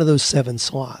be in one of those 7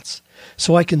 slots.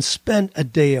 So I can spend a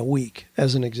day a week,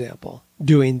 as an example,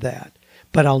 doing that.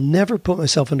 But I'll never put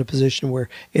myself in a position where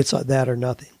it's that or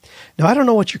nothing. Now, I don't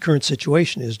know what your current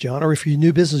situation is, John, or if your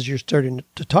new business you're starting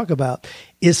to talk about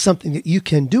is something that you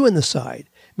can do on the side.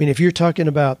 I mean, if you're talking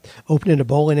about opening a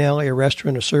bowling alley, a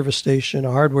restaurant, a service station,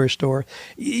 a hardware store,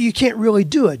 you can't really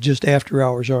do it just after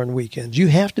hours or on weekends. You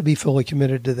have to be fully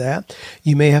committed to that.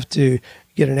 You may have to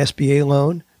get an SBA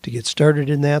loan to get started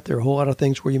in that. There are a whole lot of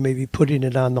things where you may be putting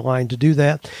it on the line to do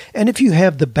that. And if you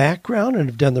have the background and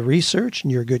have done the research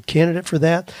and you're a good candidate for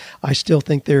that, I still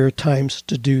think there are times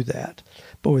to do that.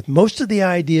 But with most of the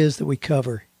ideas that we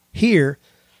cover here,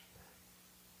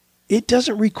 it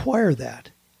doesn't require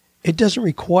that. It doesn't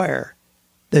require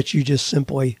that you just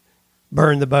simply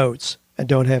burn the boats and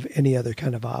don't have any other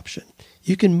kind of option.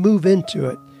 You can move into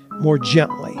it more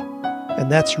gently.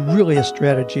 And that's really a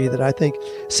strategy that I think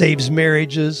saves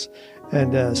marriages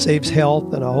and saves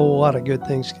health, and a whole lot of good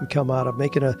things can come out of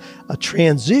making a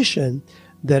transition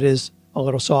that is a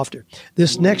little softer.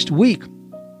 This next week,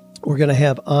 we're going to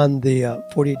have on the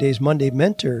 48 Days Monday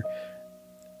Mentor,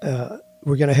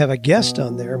 we're going to have a guest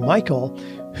on there, Michael,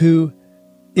 who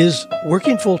is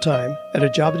working full-time at a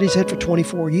job that he's had for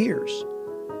 24 years.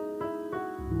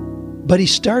 But he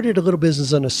started a little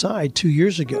business on the side 2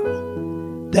 years ago.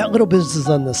 That little business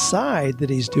on the side that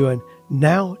he's doing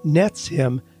now nets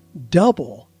him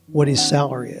double what his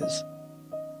salary is.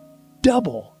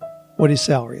 Double what his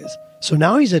salary is. So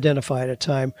now he's identified a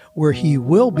time where he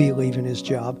will be leaving his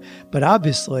job, but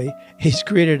obviously he's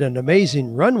created an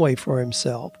amazing runway for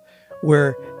himself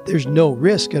where there's no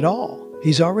risk at all.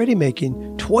 He's already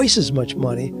making twice as much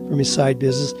money from his side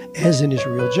business as in his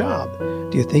real job.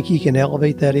 Do you think he can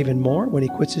elevate that even more when he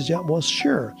quits his job? Well,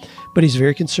 sure. But he's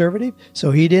very conservative, so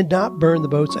he did not burn the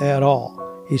boats at all.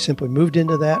 He simply moved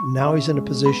into that, and now he's in a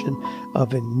position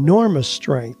of enormous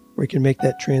strength where he can make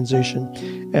that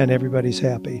transition, and everybody's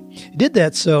happy. He did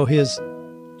that so his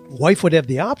wife would have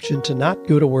the option to not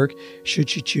go to work should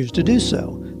she choose to do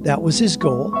so. That was his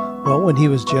goal. Well, when he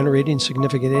was generating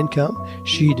significant income,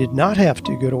 she did not have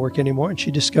to go to work anymore, and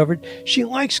she discovered she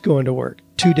likes going to work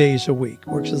 2 days a week,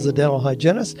 works as a dental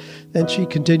hygienist, and she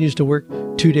continues to work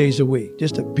 2 days a week.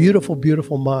 Just a beautiful,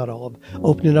 beautiful model of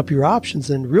opening up your options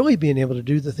and really being able to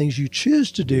do the things you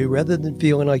choose to do rather than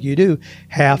feeling like you do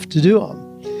have to do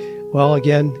them. Well,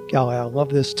 again, golly, I love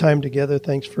this time together.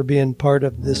 Thanks for being part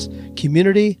of this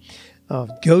community.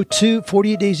 Go to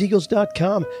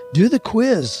 48dayseagles.com. Do the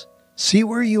quiz. See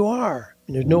where you are.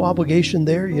 And there's no obligation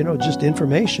there, just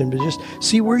information, but just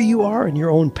see where you are in your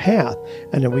own path.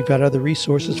 And then we've got other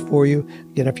resources for you.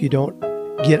 Again, if you don't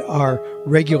get our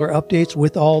regular updates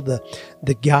with all the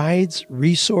guides,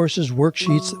 resources,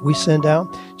 worksheets that we send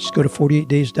out, just go to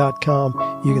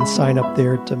 48days.com. You can sign up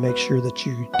there to make sure that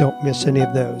you don't miss any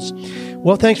of those.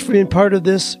 Well, thanks for being part of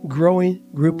this growing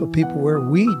group of people where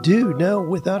we do know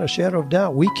without a shadow of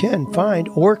doubt we can find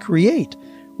or create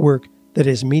work that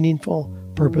is meaningful,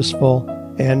 purposeful,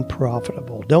 and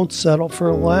profitable. Don't settle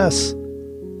for less.